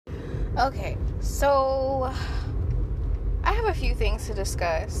Okay, so I have a few things to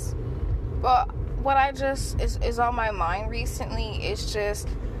discuss. But what I just is on my mind recently is just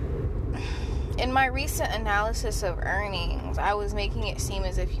in my recent analysis of earnings, I was making it seem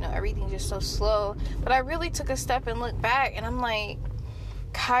as if, everything's just so slow. But I really took a step and looked back, and I'm like,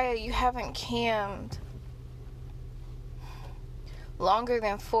 Kaya, you haven't cammed longer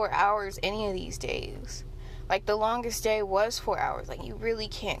than 4 hours any of these days. Like, the longest day was 4 hours. Like, you really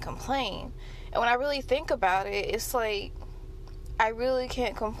can't complain. And when I really think about it, it's like, I really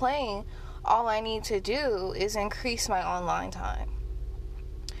can't complain. All I need to do is increase my online time.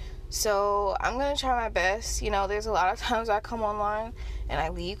 So I'm going to try my best. There's a lot of times I come online and I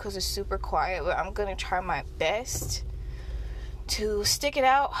leave because it's super quiet, but I'm going to try my best to stick it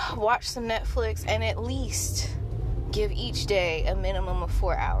out, watch some Netflix, and at least give each day a minimum of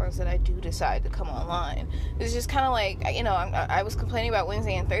 4 hours that I do decide to come online. It's just kind of like, I was complaining about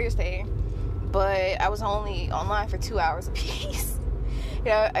Wednesday and Thursday, but I was only online for 2 hours apiece.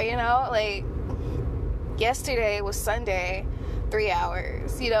 Like yesterday was Sunday, 3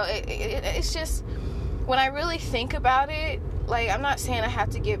 hours. It's just, when I really think about it, like, I'm not saying I have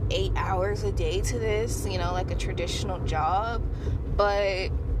to give 8 hours a day to this, like a traditional job, but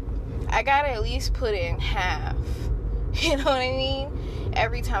I gotta at least put in half. You know what I mean?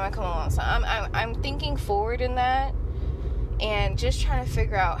 Every time I come along. So I'm thinking forward in that, and just trying to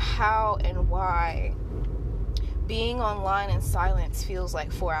figure out how and why being online in silence feels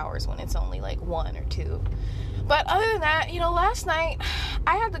like 4 hours when it's only like 1 or 2. But other than that, last night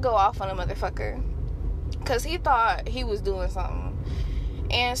I had to go off on a motherfucker because he thought he was doing something.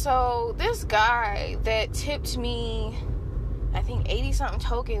 And so this guy that tipped me, I think 80 something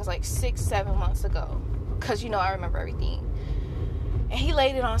tokens like 6-7 months ago, because I remember everything, and he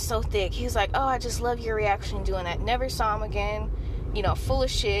laid it on so thick. He was like, oh, I just love your reaction doing that. Never saw him again. Full of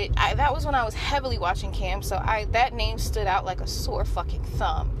shit. That was when I was heavily watching Cam, so that name stood out like a sore fucking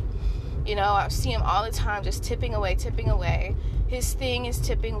thumb. I see him all the time just tipping away. His thing is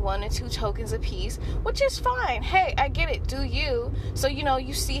tipping 1 or 2 tokens a piece, which is fine. Hey, I get it. Do you? So,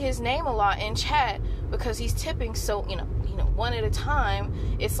 you see his name a lot in chat because he's tipping so, one at a time.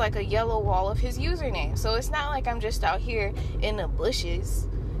 It's like a yellow wall of his username. So it's not like I'm just out here in the bushes,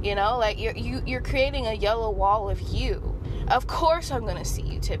 like you're creating a yellow wall of you. Of course I'm going to see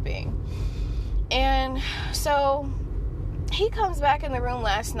you tipping. And so he comes back in the room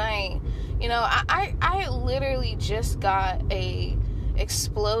last night. I literally just got a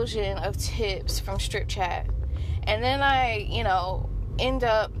explosion of tips from strip chat. And then I, end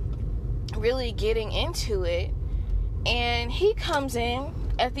up really getting into it. And he comes in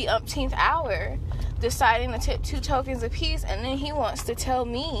at the umpteenth hour deciding to tip 2 tokens a piece. And then he wants to tell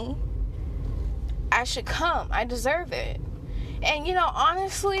me I should come. I deserve it. And,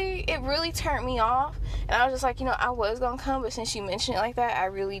 honestly, it really turned me off. And I was just like, I was going to come, but since you mentioned it like that, I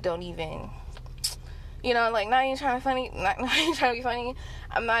really don't even, like, not even trying to be funny.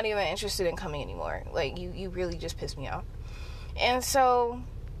 I'm not even interested in coming anymore. Like, you really just pissed me off. And so,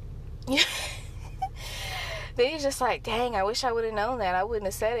 they was just like, dang, I wish I would have known that. I wouldn't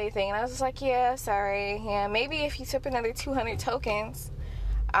have said anything. And I was just like, yeah, sorry. Yeah, maybe if you tip another 200 tokens,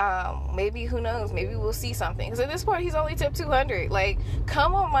 maybe, who knows, maybe we'll see something. Because at this point he's only tipped 200. Like,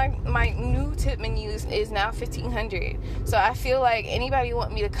 come on, my new tip menu is now 1500. So I feel like anybody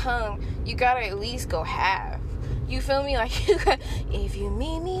want me to come, you gotta at least go half. You feel me? Like, if you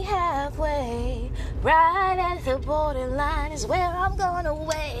meet me halfway, right at the borderline is where I'm gonna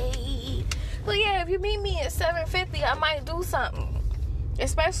wait. But yeah, if you meet me at 750, I might do something,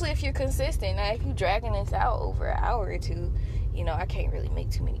 especially if you're consistent. Now, if you dragging this out over an hour or two, I can't really make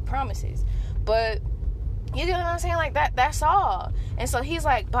too many promises. But, you know what I'm saying? Like, that's all. And so he's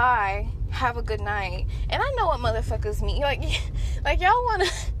like, bye, have a good night. And I know what motherfuckers mean. Like y'all wanna...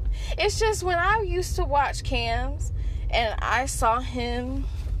 It's just when I used to watch cams and I saw him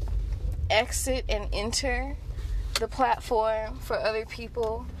exit and enter the platform for other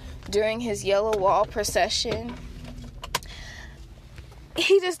people during his yellow wall procession,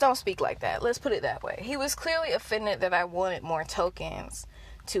 he just don't speak like that. Let's put it that way. He was clearly offended that I wanted more tokens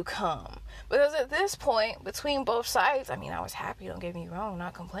to come. Because at this point, between both sides, I mean, I was happy, don't get me wrong,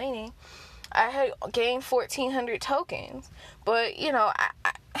 not complaining. I had gained 1,400 tokens. But,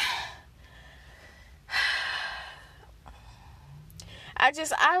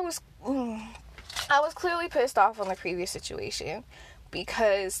 I was clearly pissed off on the previous situation.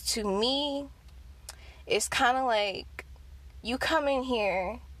 Because to me, it's kind of like, you come in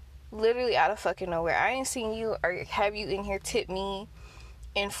here literally out of fucking nowhere. I ain't seen you or have you in here tip me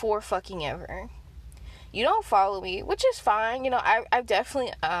in 4 fucking ever. you don't follow me, which is fine. You know, I've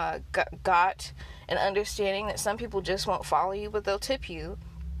definitely got an understanding that some people just won't follow you, but they'll tip you,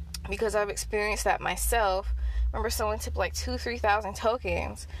 because I've experienced that myself. Remember, someone tipped like 2,000-3,000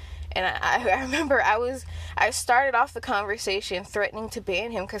 tokens, and I remember I started off the conversation threatening to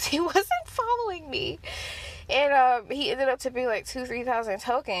ban him because he wasn't following me, and he ended up tipping like 2,000-3,000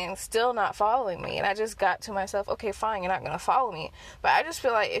 tokens, still not following me. And I just got to myself, okay, fine, you're not gonna follow me, but I just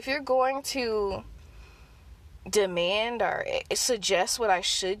feel like if you're going to demand or suggest what I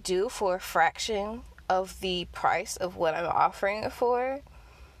should do for a fraction of the price of what I'm offering it for,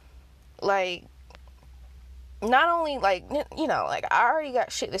 like, not only, like, you know, like, I already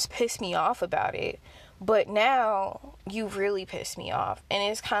got shit that's pissed me off about it, but now you really pissed me off,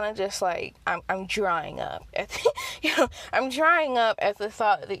 and it's kind of just like I'm drying up at the, you know, I'm drying up at the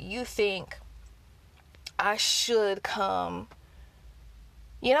thought that you think I should come.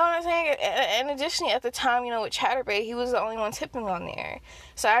 You know what I'm saying? And additionally, at the time, you know, with Chatterbait, he was the only one tipping on there.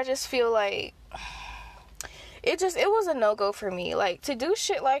 So I just feel like it was a no-go for me. Like, to do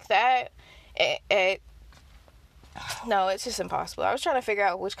shit like that no, it's just impossible. I was trying to figure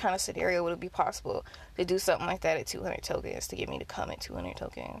out which kind of scenario would it be possible to do something like that at 200 tokens, to get me to come at 200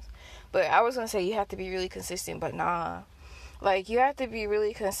 tokens. But I was going to say you have to be really consistent, but nah. Like, you have to be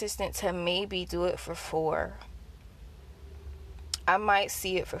really consistent to maybe do it for 4. I might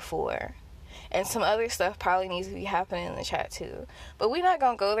see it for 4. And some other stuff probably needs to be happening in the chat too. But we're not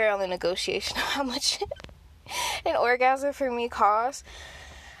going to go there on the negotiation of how much an orgasm for me costs.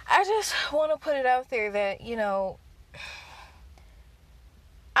 I just want to put it out there that, you know,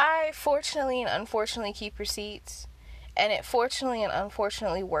 I fortunately and unfortunately keep receipts. And it fortunately and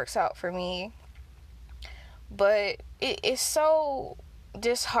unfortunately works out for me. But it is so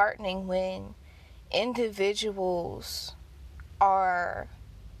disheartening when individuals are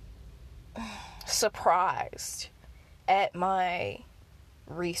surprised at my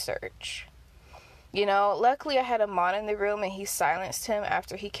research. You know, luckily I had a mod in the room and he silenced him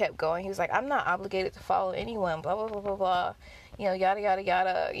after he kept going. He was like, I'm not obligated to follow anyone, blah, blah, blah, blah, blah. You know, yada, yada,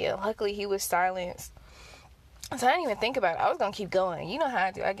 yada. Yeah, luckily he was silenced. So I didn't even think about it. I was going to keep going. You know how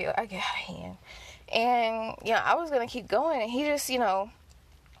I do. I get out of hand. And, you know, I was going to keep going. And he just, you know,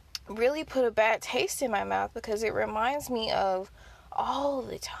 really put a bad taste in my mouth, because it reminds me of all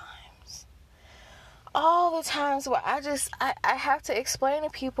the times where I have to explain to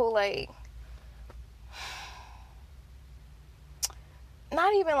people, like,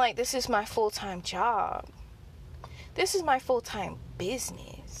 not even like this is my full-time job. This is my full-time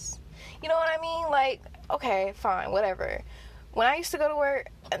business. You know what I mean? Like, okay, fine, whatever. When I used to go to work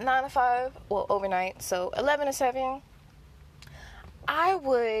at 9 to 5, well, overnight, so 11 to 7, I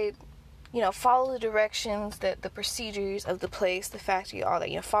would, you know, follow the directions, the procedures of the place, the factory, all that,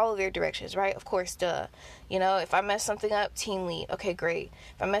 you know, follow their directions, right? Of course, duh. You know, if I mess something up, team lead, okay, great.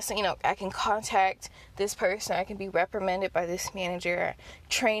 If I mess, you know, I can contact this person, I can be reprimanded by this manager,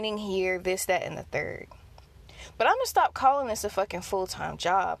 training here, this, that, and the third. But I'm gonna stop calling this a fucking full-time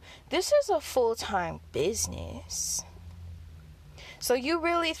job. This is a full-time business. So you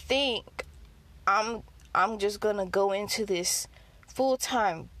really think I'm just gonna go into this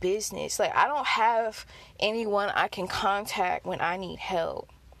full-time business? Like, I don't have anyone I can contact when I need help.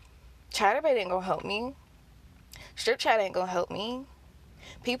 Chatterbait ain't gonna help me. Strip chat ain't gonna help me.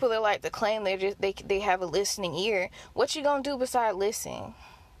 People that like to claim they have a listening ear. What you gonna do besides listen?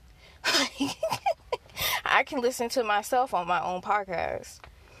 I can listen to myself on my own podcast.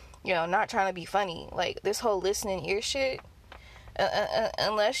 You know, not trying to be funny. Like, this whole listening ear shit,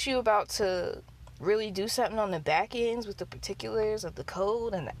 unless you about to really do something on the back ends with the particulars of the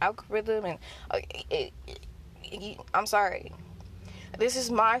code and the algorithm, and I'm sorry, this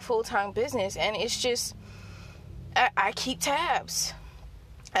is my full-time business, and it's just I keep tabs.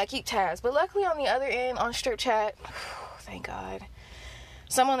 But luckily on the other end, on Strip Chat, thank God,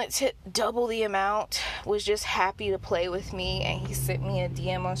 someone that tipped double the amount was just happy to play with me, and he sent me a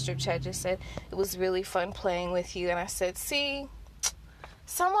DM on Strip Chat, just said it was really fun playing with you. And I said, see,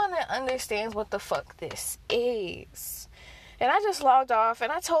 someone that understands what the fuck this is. And I just logged off,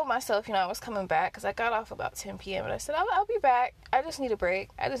 and I told myself, you know, I was coming back, because I got off about 10 p.m. and I said, I'll be back. I just need a break.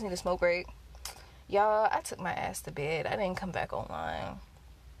 I just need a smoke break. Y'all, I took my ass to bed. I didn't come back online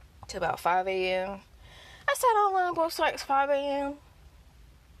till about 5 a.m. I sat online both sites 5 a.m.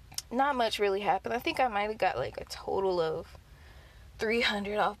 Not much really happened. I think I might have got like a total of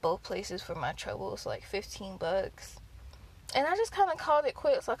 $300 off both places for my troubles, like $15. And I just kind of called it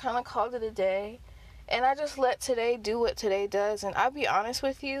quits. I kind of called it a day. And I just let today do what today does. And I'll be honest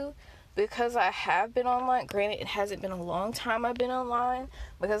with you, because I have been online, granted it hasn't been a long time I've been online,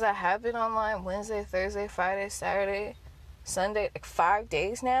 because I have been online Wednesday, Thursday, Friday, Saturday, Sunday, like 5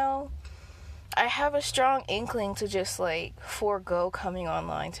 days now, I have a strong inkling to just like forego coming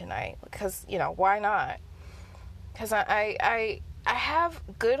online tonight, because, you know, why not? Because I have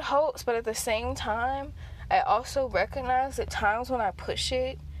good hopes, but at the same time, I also recognize that times when I push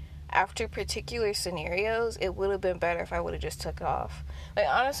it after particular scenarios, it would have been better if I would have just took it off. Like,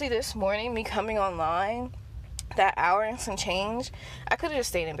 honestly, this morning, me coming online, that hour and some change, I could have just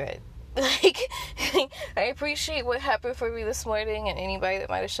stayed in bed. Like, I appreciate what happened for me this morning and anybody that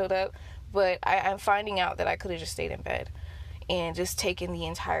might have showed up, but I'm finding out that I could have just stayed in bed and just taken the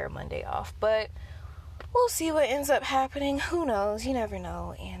entire Monday off. But we'll see what ends up happening. Who knows? You never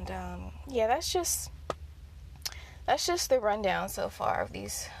know. And, yeah, that's just the rundown so far of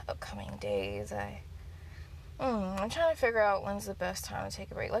these upcoming days. I'm trying to figure out when's the best time to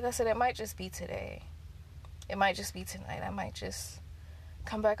take a break. Like I said, it might just be today. It might just be tonight. I might just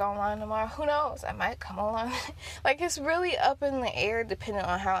come back online tomorrow. Who knows? I might come online. Like, it's really up in the air depending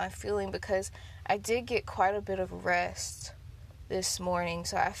on how I'm feeling, because I did get quite a bit of rest this morning,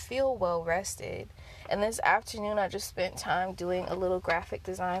 so I feel well rested. And this afternoon, I just spent time doing a little graphic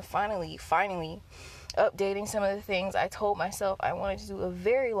design, finally updating some of the things I told myself I wanted to do a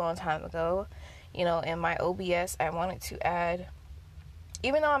very long time ago. You know, in my OBS, I wanted to add,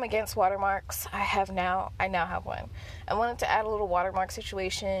 even though I'm against watermarks, I now have one. I wanted to add a little watermark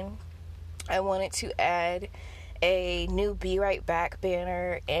situation. I wanted to add a new Be Right Back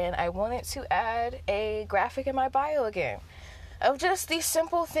banner, and I wanted to add a graphic in my bio again, of just these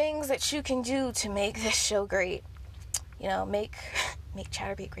simple things that you can do to make this show great. You know, make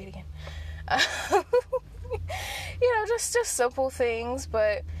Chatterbait great again. You know, just simple things,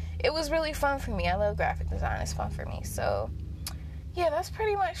 but it was really fun for me. I love graphic design. It's fun for me. So, yeah, that's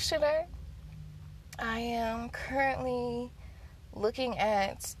pretty much today. I am currently looking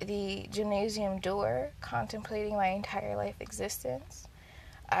at the gymnasium door, contemplating my entire life existence.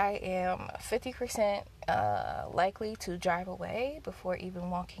 I am 50% likely to drive away before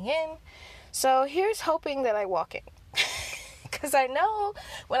even walking in. So here's hoping that I walk in. Because I know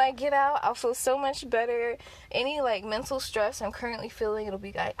when I get out, I'll feel so much better. Any, like, mental stress I'm currently feeling, it'll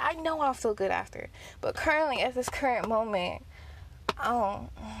be like, I know I'll feel good after. But currently, at this current moment, I don't.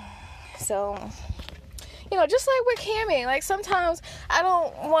 So, you know, just like with camming, like, sometimes I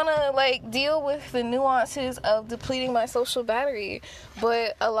don't want to, like, deal with the nuances of depleting my social battery.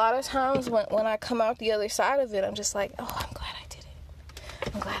 But a lot of times when I come out the other side of it, I'm just like, oh, I'm glad I did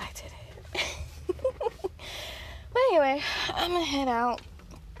it. I'm glad I did it. But anyway, I'm gonna head out.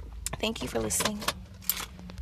 Thank you for listening.